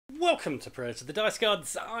Welcome to Predator the Dice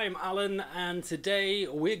Gods. I'm Alan, and today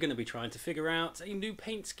we're going to be trying to figure out a new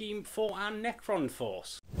paint scheme for our Necron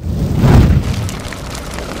force.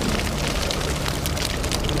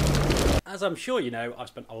 As I'm sure you know, I've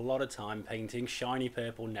spent a lot of time painting shiny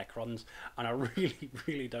purple Necrons, and I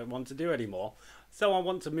really don't want to do anymore. So I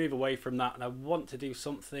want to move away from that, and I want to do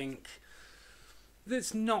something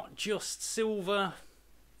that's not just silver,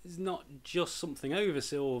 it's not just something over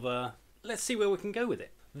silver. Let's see where we can go with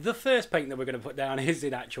it. The first paint that we're going to put down is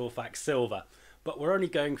in actual fact silver, but we're only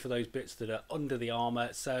going for those bits that are under the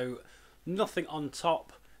armour, so nothing on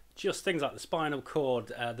top, just things like the spinal cord,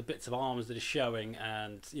 the bits of arms that are showing,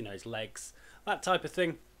 and you know, his legs, that type of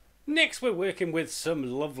thing. Next we're working with some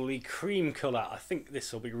lovely cream colour. I think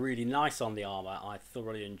this will be really nice on the armour. I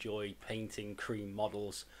thoroughly enjoy painting cream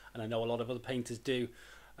models, and I know a lot of other painters do,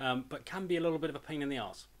 but can be a little bit of a pain in the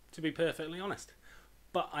arse, to be perfectly honest.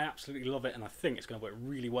 But I absolutely love it, and I think it's going to work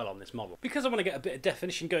really well on this model. Because I want to get a bit of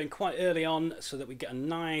definition going quite early on so that we get a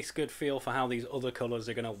nice good feel for how these other colours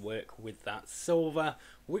are going to work with that silver,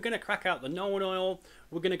 we're going to crack out the Necron oil,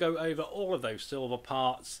 we're going to go over all of those silver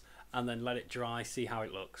parts and then let it dry, see how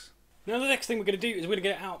it looks. Now the next thing we're going to do is we're going to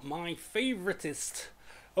get out my favoritist,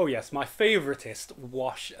 oh yes, my favoritist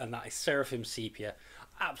wash, and that is Seraphim Sepia.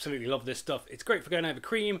 Absolutely love this stuff. It's great for going over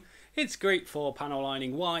cream, it's great for panel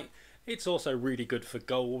lining white, it's also really good for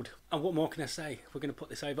gold. And what more can I say? We're going to put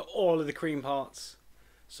this over all of the cream parts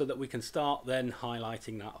so that we can start then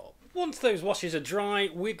highlighting that up. Once those washes are dry,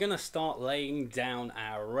 we're going to start laying down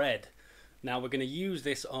our red. Now we're going to use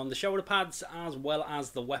this on the shoulder pads as well as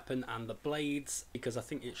the weapon and the blades, because I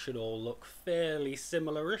think it should all look fairly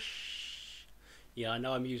similar-ish. Yeah, I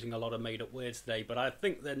know I'm using a lot of made up words today, but I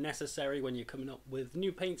think they're necessary when you're coming up with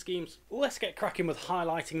new paint schemes. Let's get cracking with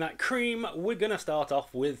highlighting that cream. We're going to start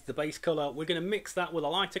off with the base colour. We're going to mix that with a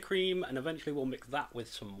lighter cream, and eventually we'll mix that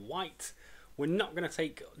with some white. We're not going to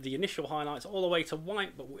take the initial highlights all the way to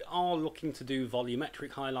white, but we are looking to do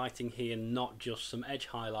volumetric highlighting here, not just some edge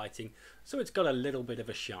highlighting, so it's got a little bit of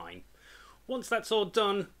a shine. Once that's all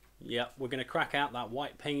done, yeah, we're going to crack out that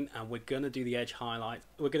white paint and we're going to do the edge highlight.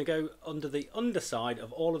 We're going to go under the underside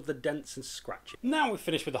of all of the dents and scratches. Now we've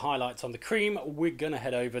finished with the highlights on the cream, we're going to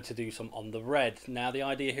head over to do some on the red. Now the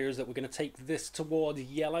idea here is that we're going to take this towards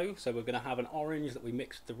yellow, so we're going to have an orange that we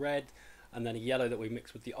mix with the red, and then a yellow that we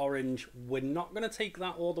mix with the orange. We're not going to take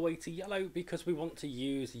that all the way to yellow because we want to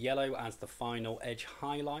use yellow as the final edge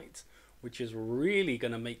highlight, which is really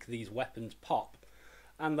going to make these weapons pop.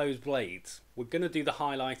 And those blades. We're going to do the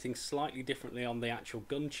highlighting slightly differently on the actual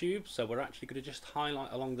gun tube, so we're actually going to just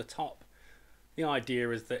highlight along the top. The idea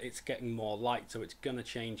is that it's getting more light, so it's going to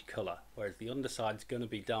change colour, whereas the underside's going to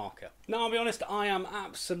be darker. Now I'll be honest, I am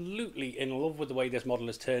absolutely in love with the way this model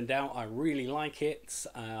has turned out. I really like it,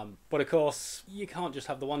 but of course you can't just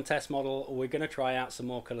have the one test model. We're going to try out some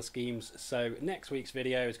more colour schemes, so next week's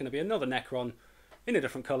video is going to be another Necron in a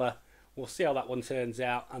different colour. We'll see how that one turns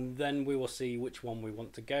out, and then we will see which one we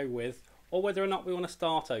want to go with, or whether or not we want to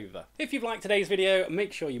start over. If you've liked today's video,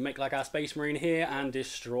 make sure you make like our Space Marine here and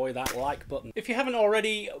destroy that like button. If you haven't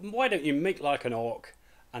already, why don't you make like an orc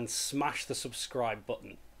and smash the subscribe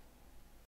button?